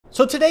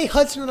So today,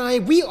 Hudson and I,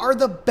 we are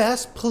the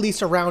best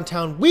police around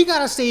town. We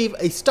gotta save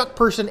a stuck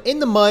person in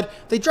the mud.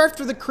 They drive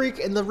through the creek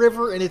and the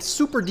river and it's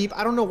super deep.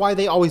 I don't know why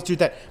they always do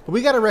that, but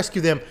we gotta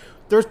rescue them.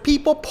 There's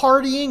people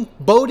partying,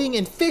 boating,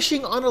 and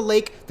fishing on a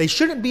lake. They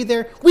shouldn't be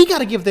there. We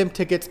gotta give them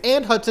tickets.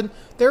 And Hudson,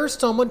 there's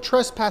someone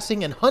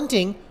trespassing and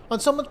hunting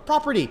on someone's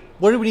property.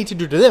 What do we need to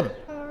do to them?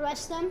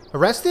 Arrest them.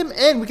 Arrest them,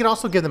 and we can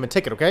also give them a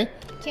ticket, okay?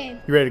 Okay.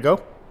 You ready to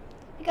go?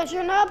 Because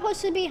you're not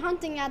supposed to be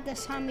hunting at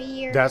this time of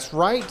year. That's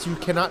right. You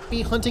cannot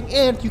be hunting,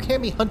 and you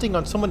can't be hunting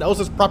on someone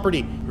else's property.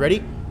 You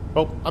ready?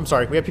 Oh, I'm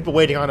sorry. We have people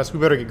waiting on us. We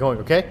better get going,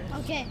 okay?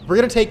 Okay. We're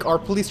going to take our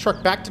police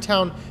truck back to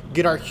town,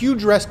 get our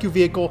huge rescue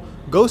vehicle,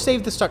 go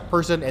save the stuck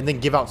person, and then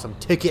give out some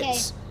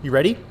tickets. Okay. You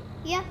ready?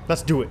 Yeah.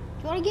 Let's do it. Do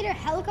you want to get a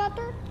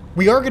helicopter?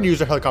 We are going to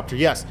use our helicopter,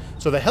 yes.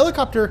 So the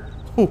helicopter...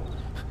 Ooh,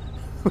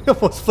 we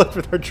almost flipped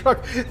with our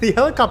truck. The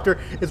helicopter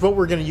is what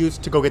we're going to use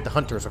to go get the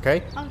hunters,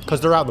 okay? Okay.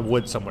 Because they're out in the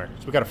woods somewhere,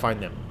 so we got to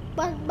find them.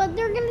 But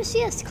they're gonna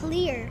see us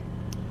clear.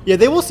 Yeah,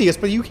 they will see us,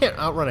 but you can't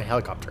outrun a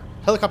helicopter.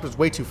 Helicopter's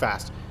way too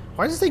fast.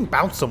 Why does this thing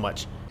bounce so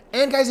much?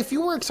 And guys, if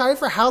you were excited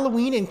for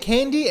Halloween and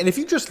candy, and if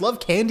you just love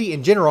candy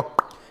in general,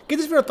 give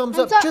this video a thumbs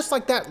up just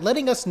like that,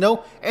 letting us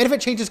know. And if it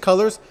changes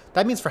colors,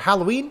 that means for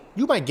Halloween,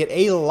 you might get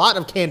a lot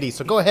of candy.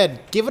 So go ahead,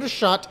 give it a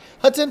shot.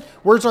 Hudson,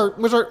 where's our,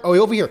 oh,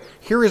 over here.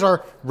 Here is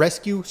our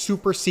rescue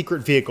super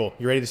secret vehicle.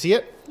 You ready to see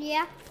it?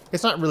 Yeah.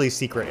 It's not really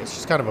secret. It's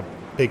just kind of a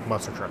big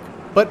monster truck.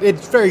 But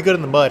it's very good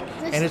in the mud,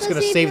 and it's going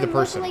to save the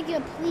person. Like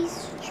a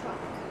police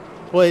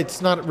truck. Well,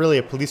 it's not really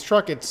a police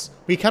truck.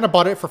 We kind of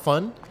bought it for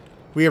fun.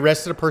 We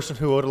arrested a person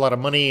who owed a lot of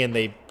money, and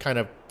they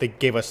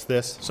gave us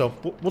this, so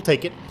we'll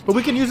take it. But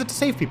we can use it to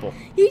save people.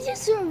 You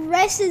just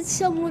arrested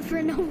someone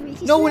for no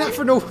reason. No, not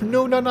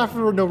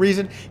for no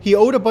reason. He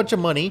owed a bunch of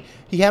money.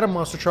 He had a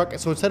monster truck,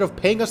 so instead of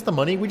paying us the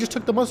money, we just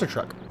took the monster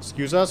truck.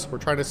 Excuse us. We're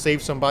trying to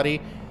save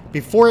somebody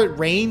before it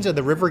rains and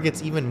the river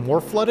gets even more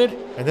flooded,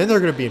 and then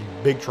they're going to be in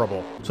big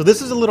trouble. So this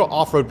is a little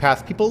off-road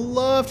path. People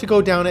love to go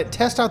down it,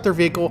 test out their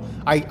vehicle.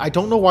 I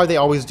don't know why they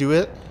always do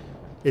it.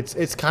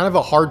 It's kind of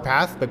a hard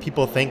path, but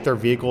people think their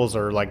vehicles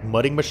are like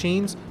mudding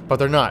machines, but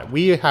they're not.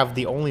 We have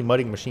the only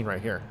mudding machine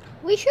right here.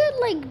 We should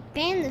like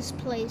ban this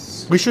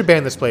place. We should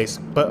ban this place,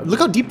 but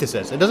look how deep this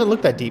is. It doesn't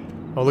look that deep.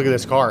 Oh, look at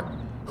this car.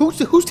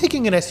 Who's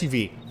taking an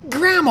SUV?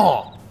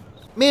 Grandma!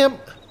 Ma'am,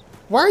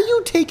 why are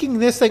you taking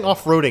this thing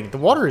off-roading? The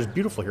water is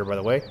beautiful here, by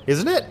the way,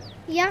 isn't it?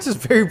 Yeah. This is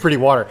very pretty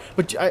water.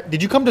 But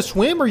did you come to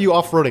swim or are you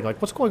off-roading?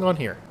 Like, what's going on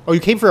here? Oh, you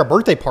came for a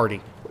birthday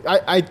party.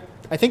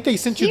 I think they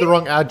sent you the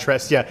wrong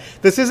address. Yeah,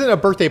 this isn't a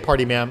birthday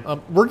party,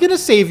 ma'am. We're going to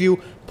save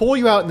you, pull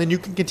you out, and then you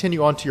can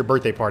continue on to your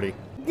birthday party.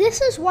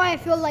 This is why I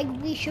feel like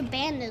we should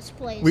ban this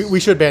place. We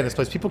should ban this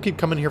place. People keep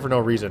coming here for no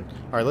reason.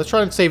 All right, let's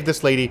try and save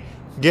this lady.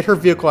 Get her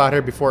vehicle out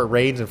here before it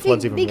rains and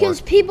floods even more.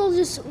 Because people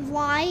just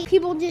lie.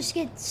 People just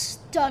get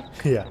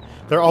stuck. Yeah,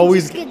 they're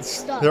always getting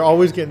stuck. They're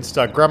always getting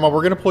stuck. Grandma,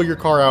 we're gonna pull your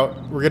car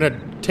out. We're gonna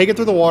take it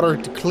through the water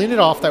to clean it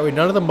off. That way,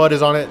 none of the mud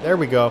is on it. There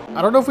we go.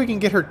 I don't know if we can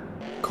get her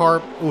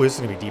car. Oh, this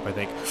is gonna be deep. I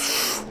think.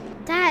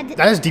 Dad,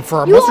 that is deep for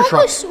our monster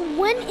truck. You almost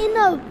went in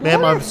a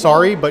Ma'am, I'm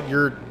sorry, but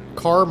your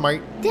car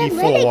might be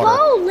full of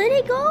water. Let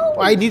it go.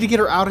 I need to get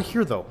her out of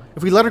here, though.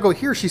 If we let her go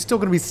here, she's still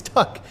going to be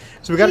stuck.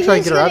 So we got to try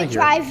and get her out of here.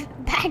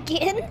 Drive back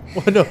in.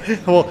 Well, no.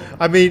 Well,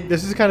 I mean,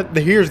 this is kind of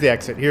here's the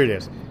exit. Here it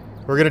is.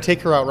 We're going to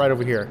take her out right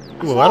over here.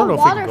 Ooh, I don't know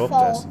if we can go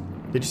up this.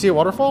 Did you see a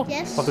waterfall?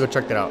 Yes. I'll have to go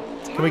check that out.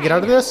 Dad, can we get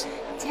out of this?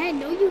 Dad,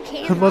 no, you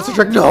can't. Monster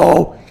truck,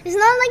 no. It's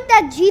not like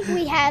that Jeep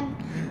we had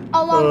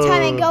a long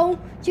time ago.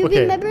 Do you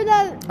remember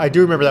that? I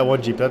do remember that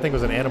one Jeep. That thing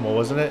was an animal,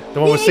 wasn't it?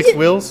 The one with 6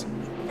 wheels?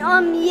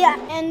 Yeah,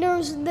 and there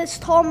was this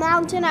tall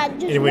mountain. I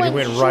just went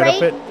right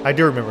up it. I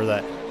do remember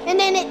that. And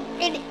then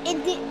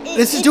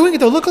this is doing it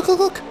though. Look.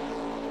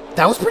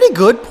 That was pretty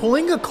good,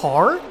 pulling a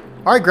car.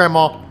 All right,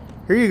 Grandma,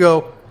 here you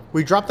go.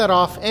 We dropped that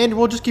off, and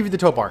we'll just give you the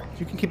tow bar.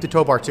 You can keep the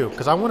tow bar too,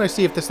 because I want to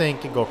see if this thing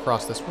can go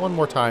across this one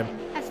more time.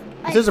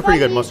 This is a pretty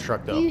good monster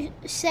truck, though. You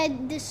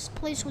said this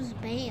place was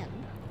banned.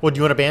 Well, do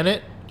you want to ban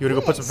it? Do you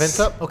want to go put some fence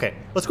up? Okay,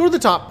 let's go to the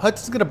top.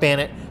 Hudson's going to ban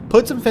it.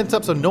 Put some fence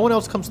up so no one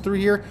else comes through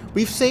here.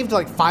 We've saved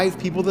like 5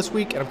 people this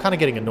week, and I'm kind of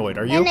getting annoyed.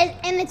 Are you?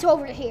 And it's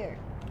over here.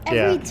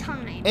 Every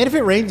time. And if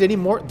it rains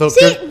anymore...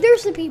 See,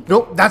 there's the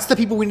people. No, that's the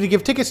people we need to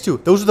give tickets to.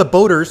 Those are the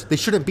boaters. They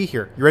shouldn't be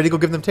here. You ready to go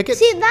give them tickets?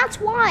 See, that's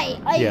why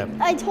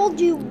I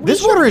told you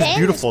this water is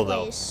beautiful,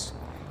 though.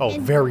 Oh,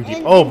 very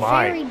deep. Oh,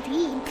 my. Very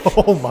deep.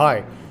 Oh,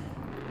 my.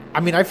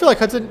 I mean, I feel like,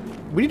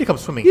 Hudson, we need to come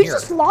swimming here. You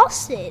just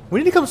lost it. We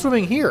need to come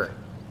swimming here.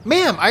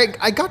 Ma'am,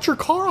 I got your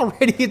car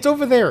already. It's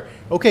over there.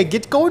 Okay,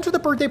 get going to the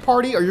birthday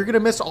party or you're going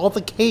to miss all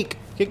the cake.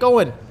 Get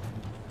going.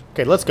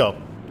 Okay, let's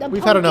go.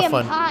 We've had enough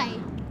fun. Pie.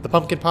 The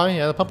pumpkin pie?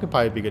 Yeah, the pumpkin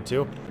pie would be good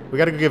too. We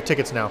got to go give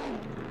tickets now.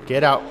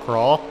 Get out,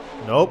 crawl.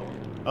 Nope.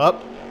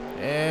 Up.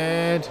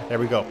 And there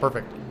we go.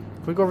 Perfect.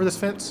 Can we go over this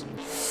fence?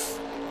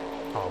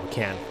 Oh, we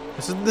can.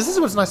 This is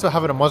what's nice about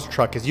having a monster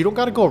truck is you don't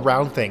got to go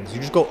around things. You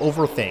just go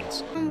over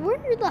things. Where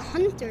are the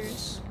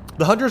hunters?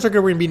 The hunters are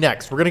going to be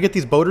next. We're going to get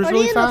these boaters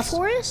really fast. Are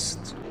they in the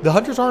forest? The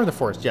hunters are in the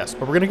forest, yes.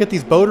 But we're going to get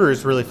these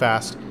boaters really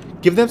fast.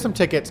 Give them some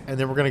tickets, and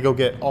then we're gonna go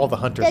get all the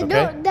hunters.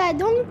 Okay? Dad,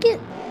 don't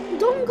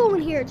go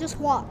in here. Just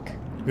walk.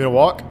 You gonna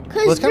walk?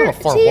 Well, it's kind of a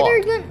far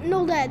walk.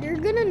 They're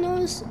gonna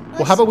notice.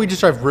 Well, how about we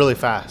just drive really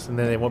fast, and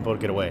then they won't be able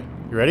to get away.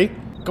 You ready?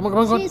 Come on, come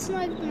on, come on. See, it's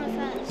not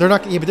fast. They're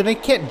not. Yeah, but then they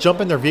can't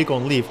jump in their vehicle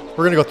and leave.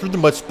 We're gonna go through the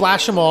mud,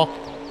 splash them all.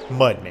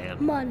 Mudman.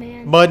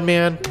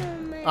 Mudman.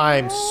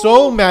 I'm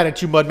so mad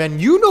at you, Mudman.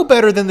 You know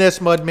better than this,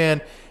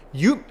 Mudman.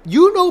 You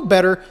know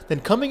better than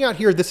coming out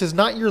here. This is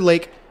not your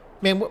lake,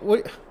 man.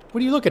 What are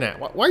you looking at?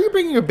 Why are you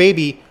bringing your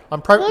baby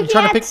on private? Look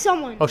trying at to pick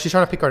someone. Oh, she's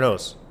trying to pick our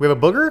nose. We have a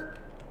booger.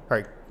 All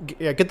right,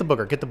 yeah, get the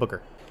booger. Get the booger.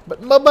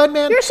 But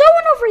Mudman. There's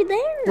someone over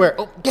there. Where?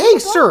 Oh, hey,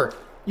 sir.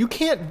 You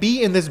can't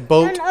be in this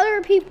boat. And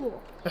other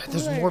people.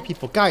 There's more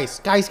people. Guys.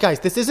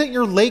 This isn't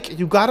your lake.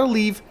 You gotta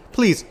leave.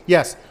 Please.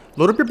 Yes.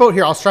 Load up your boat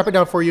here. I'll strap it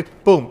down for you.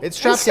 Boom. It's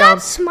strapped down.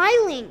 Stop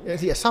smiling.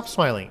 Yeah, stop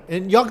smiling.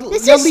 And y'all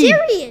This y'all is leave.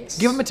 serious.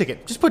 Give him a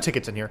ticket. Just put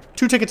tickets in here.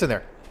 2 tickets in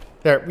there.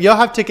 There. Y'all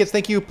have tickets.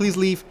 Thank you. Please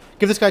leave.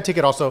 Give this guy a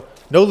ticket also.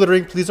 No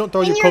littering. Please don't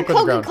throw your Coke on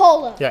the ground.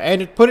 Coca-Cola. Yeah,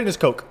 and put it in his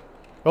Coke.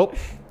 Oh,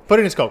 put it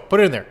in his Coke. Put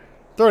it in there.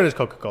 Throw it in his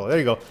Coca-Cola. There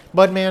you go.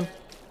 Mudman.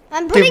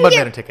 Give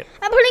Mudman a ticket.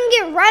 I'm putting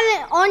it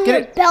right on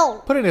your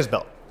belt. Put it in his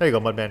belt. There you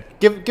go, Mudman.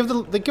 Give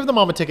the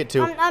mom a ticket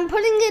too. I'm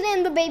putting it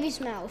in the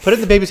baby's mouth. Put it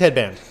in the baby's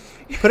headband.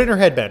 Put it in her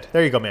headband.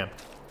 There you go, ma'am.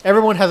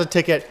 Everyone has a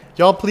ticket.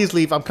 Y'all please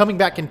leave. I'm coming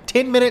back in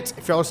 10 minutes.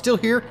 If y'all are still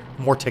here,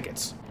 more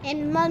tickets.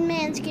 And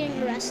Mudman's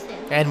getting arrested.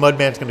 And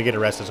Mudman's going to get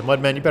arrested. So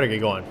Mudman, you better get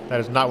going. That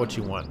is not what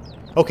you want.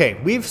 Okay,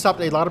 we've stopped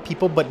a lot of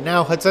people, but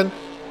now, Hudson,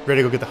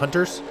 ready to go get the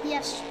hunters?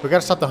 Yes. We got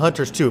to stop the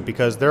hunters too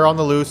because they're on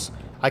the loose.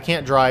 I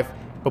can't drive,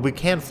 but we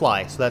can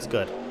fly, so that's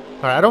good.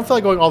 All right, I don't feel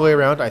like going all the way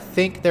around. I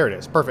think, there it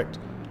is. Perfect.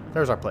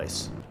 There's our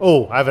place.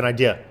 Oh, I have an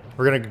idea.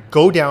 We're going to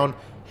go down,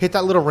 hit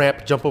that little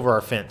ramp, jump over our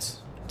fence.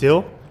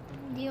 Deal?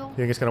 Deal. You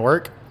think it's going to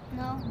work?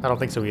 No. I don't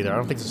think so either. I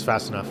don't think it's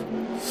fast enough.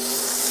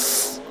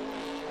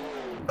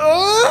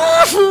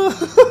 No,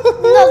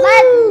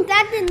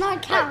 that did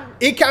not count.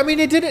 I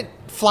mean, it didn't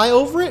fly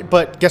over it,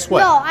 but guess what?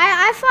 No,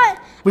 I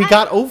thought... We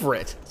got over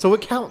it, so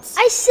it counts.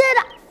 I said...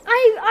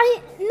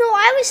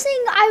 I was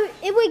saying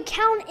it would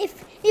count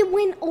if it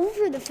went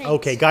over the fence.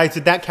 Okay, guys,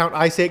 did that count?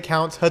 I say it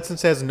counts. Hudson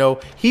says no.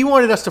 He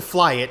wanted us to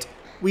fly it.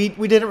 We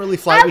didn't really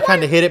fly it. We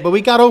kind of hit it, but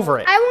we got over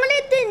it. I wanted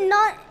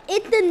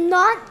it did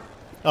not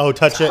Oh,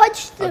 touch the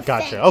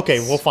gotcha. fence. Okay,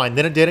 well, fine.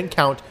 Then it didn't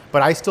count,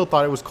 but I still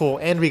thought it was cool,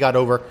 and we got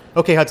over.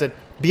 Okay, Hudson,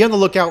 be on the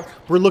lookout.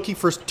 We're looking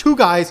for 2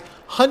 guys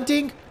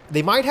hunting.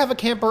 They might have a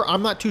camper.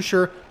 I'm not too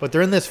sure, but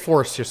they're in this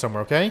forest here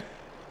somewhere, okay?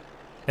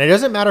 And it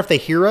doesn't matter if they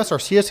hear us or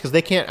see us because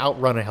they can't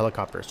outrun a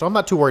helicopter. So I'm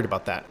not too worried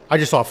about that. I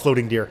just saw a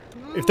floating deer.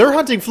 If they're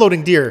hunting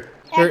floating deer,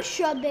 they're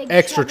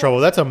extra trouble.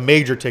 That's a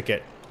major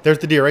ticket. There's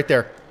the deer right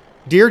there.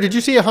 Deer, did you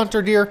see a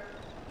hunter deer?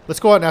 Let's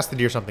go out and ask the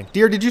deer something.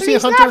 Deer, did you see a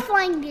hunter? He's not a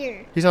flying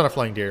deer. He's not a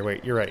flying deer.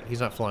 Wait, you're right. He's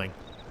not flying.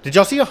 Did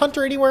y'all see a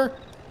hunter anywhere?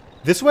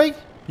 This way?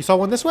 You saw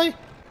one this way?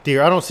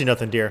 Deer, I don't see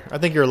nothing, deer. I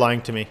think you're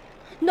lying to me.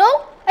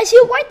 No, I see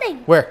a white thing.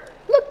 Where?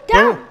 Look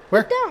down.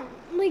 Where? Look down.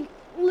 Like,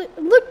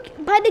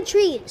 look by the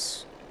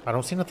trees. I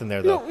don't see nothing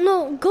there, though.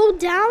 No, go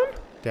down.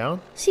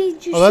 Down? See,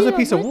 oh, that's a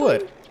piece of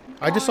wood.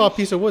 I just saw a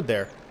piece of wood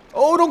there.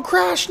 Oh, don't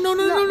crash. No.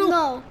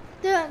 No.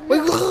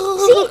 Wait,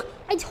 see,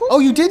 I told you. Oh,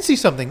 you did see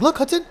something. Look,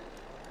 Hudson.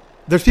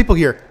 There's people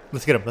here.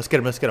 Let's get them.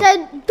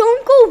 Dad,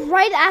 don't go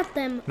right at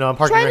them. No, I'm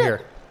parking right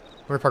here.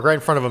 We're going to park right in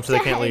front of them so they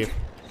can't leave.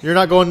 You're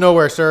not going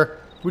nowhere, sir.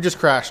 We just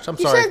crashed. I'm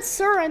sorry. You said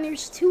sir, and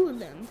there's 2 of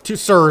them. 2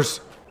 sirs.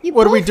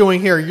 What are we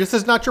doing here? This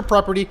is not your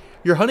property.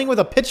 You're hunting with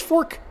a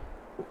pitchfork?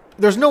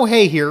 There's no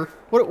hay here.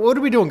 What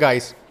are we doing,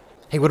 guys?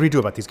 Hey, what do we do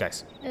about these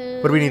guys?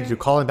 What do we need to do?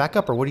 Call them back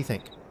up, or what do you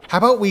think? How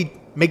about we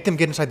make them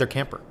get inside their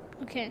camper?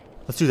 Okay.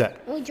 Let's do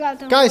that. We drive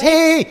them. Guys,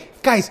 hey,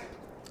 guys.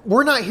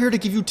 We're not here to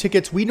give you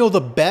tickets. We know the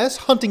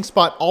best hunting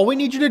spot. All we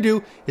need you to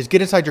do is get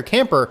inside your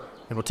camper,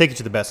 and we'll take you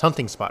to the best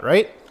hunting spot,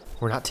 right?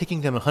 We're not taking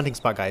them a hunting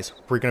spot, guys.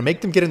 We're going to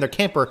make them get in their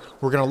camper.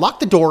 We're going to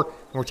lock the door,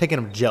 and we're taking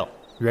them to jail.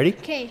 You ready?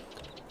 Okay.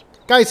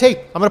 Guys,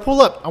 hey, I'm going to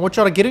pull up. I want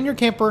y'all to get in your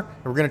camper,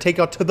 and we're going to take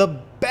y'all to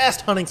the best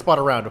hunting spot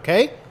around,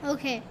 okay?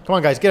 Okay. Come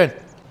on, guys, get in.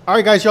 All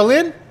right, guys, y'all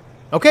in?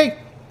 Okay.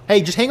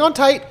 Hey, just hang on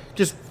tight.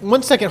 Just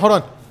 1 second. Hold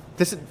on.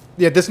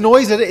 This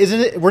noise, isn't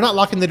it? We're not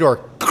locking the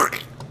door.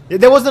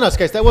 That wasn't us,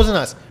 guys. That wasn't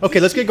us. Okay,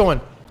 let's get going.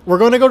 We're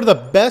going to go to the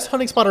best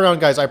hunting spot around,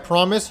 guys. I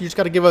promise. You just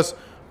got to give us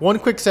 1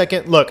 quick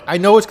second. Look, I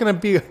know it's going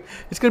to be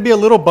a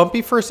little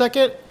bumpy for a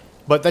second,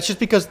 but that's just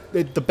because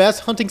the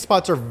best hunting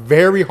spots are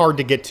very hard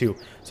to get to.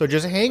 So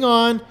just hang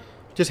on.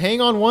 Just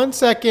hang on 1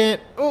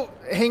 second. Oh,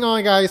 hang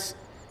on, guys.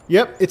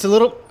 Yep, it's a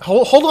little...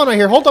 Hold on right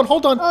here. Hold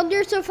on. Oh,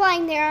 there's a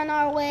flying deer on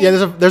our way. Yeah,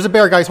 there's a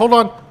bear, guys. Hold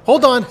on.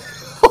 Hold on,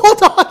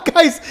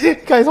 guys.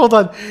 Guys, hold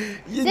on.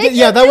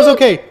 Yeah, that was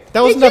okay.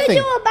 That was nothing. Did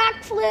you do a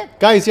backflip?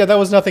 Guys, yeah, that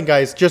was nothing,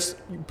 guys. Just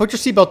put your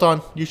seatbelt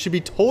on. You should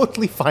be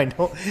totally fine.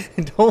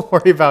 Don't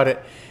worry about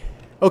it.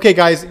 Okay,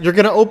 guys, you're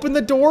going to open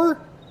the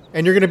door,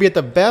 and you're going to be at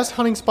the best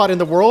hunting spot in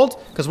the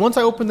world, because once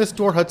I open this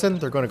door, Hudson,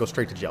 they're going to go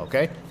straight to jail,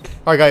 okay?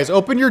 All right, guys,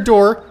 open your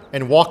door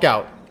and walk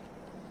out.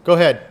 Go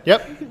ahead.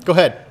 Yep, go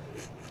ahead.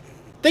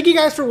 thank you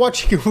guys for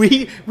watching.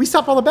 We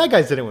stopped all the bad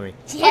guys, didn't we?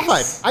 Yes.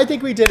 High five. I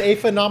think we did a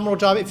phenomenal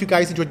job. If you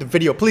guys enjoyed the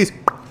video, please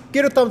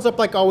give it a thumbs up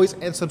like always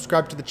and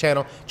subscribe to the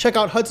channel. Check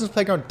out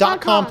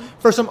Hudson'sPlayground.com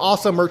for some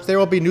awesome merch. There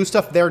will be new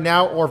stuff there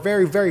now or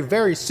very, very,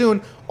 very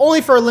soon, only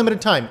for a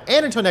limited time.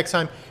 And until next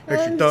time, make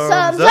sure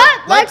thumbs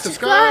up, like,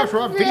 subscribe for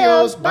our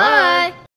videos. Bye.